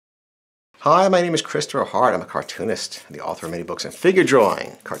Hi, my name is Christopher Hart. I'm a cartoonist and the author of many books on figure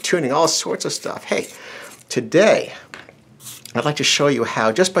drawing, cartooning, all sorts of stuff. Hey, today I'd like to show you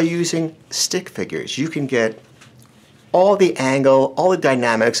how just by using stick figures you can get all the angle, all the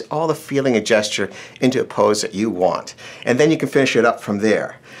dynamics, all the feeling and gesture into a pose that you want. And then you can finish it up from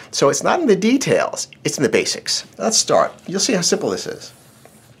there. So it's not in the details, it's in the basics. Let's start. You'll see how simple this is.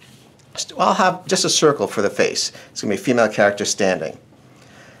 I'll have just a circle for the face. It's going to be a female character standing.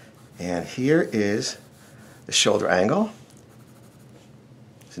 And here is the shoulder angle,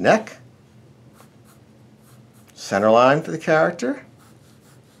 the neck, center line for the character.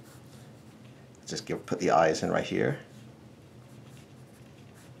 Just put the eyes in right here.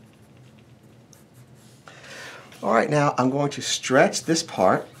 All right, now I'm going to stretch this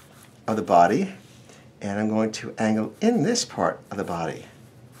part of the body, and I'm going to angle in this part of the body.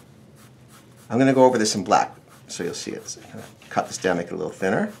 I'm going to go over this in black so you'll see it. Cut this down, make it a little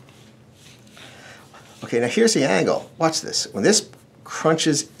thinner. Okay, now here's the angle. Watch this. When this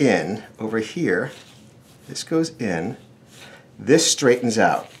crunches in over here, this goes in, this straightens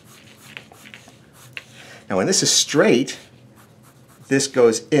out. Now when this is straight, this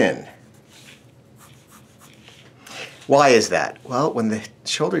goes in. Why is that? Well, when the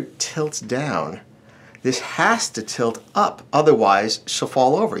shoulder tilts down, this has to tilt up, otherwise she'll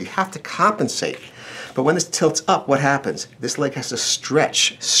fall over. You have to compensate. But when this tilts up, what happens? This leg has to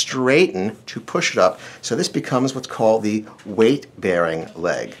stretch, straighten to push it up. So this becomes what's called the weight-bearing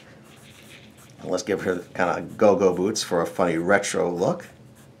leg. And let's give her kind of go-go boots for a funny retro look.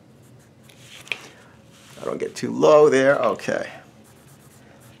 I don't get too low there. Okay.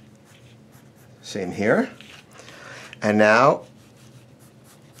 Same here. And now,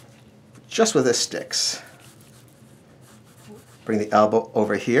 just with the sticks, bring the elbow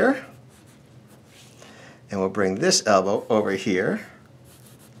over here. And we'll bring this elbow over here.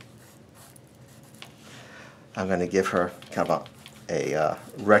 I'm going to give her kind of a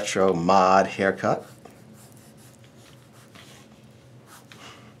retro mod haircut.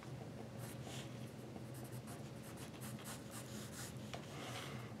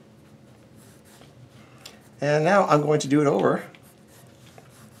 And now I'm going to do it over,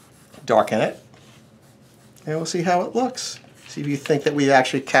 darken it, and we'll see how it looks. See if you think that we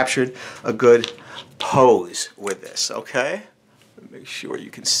actually captured a good pose with this, okay? Make sure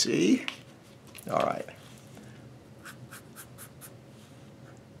you can see. All right.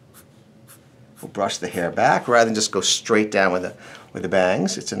 We'll brush the hair back rather than just go straight down with the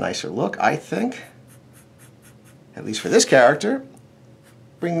bangs. It's a nicer look, I think. At least for this character.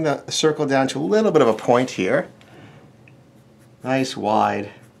 Bring the circle down to a little bit of a point here. Nice,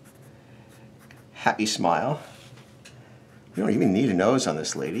 wide, happy smile. We don't even need a nose on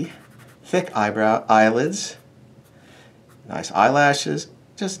this lady. Thick eyelids, nice eyelashes,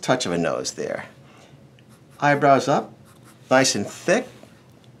 just a touch of a nose there. Eyebrows up, nice and thick.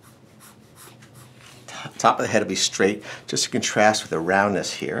 Top of the head will be straight, just to contrast with the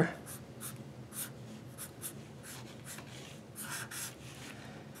roundness here.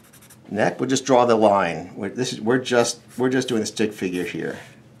 Neck, we'll just draw the line. We're just doing the stick figure here.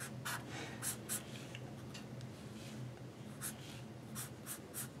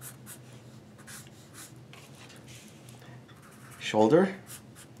 Shoulder,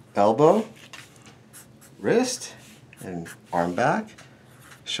 elbow, wrist, and arm back.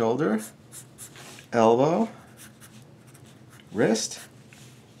 Shoulder, elbow, wrist,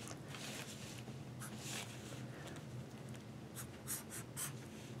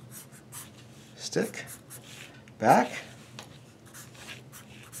 stick, back,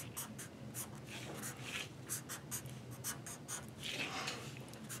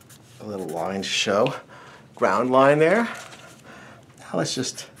 a little line to show, ground line there. Now let's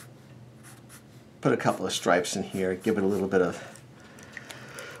just put a couple of stripes in here, give it a little bit of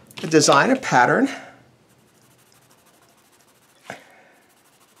a design, a pattern.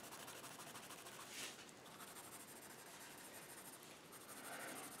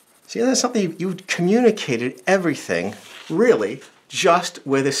 See, that's something you communicated everything, really, just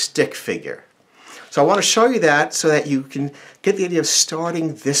with a stick figure. So I want to show you that so that you can get the idea of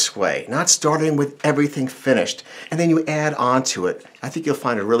starting this way, not starting with everything finished, and then you add on to it. I think you'll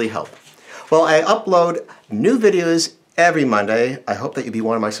find it really helpful. Well, I upload new videos every Monday. I hope that you'll be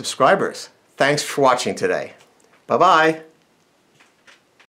one of my subscribers. Thanks for watching today. Bye-bye.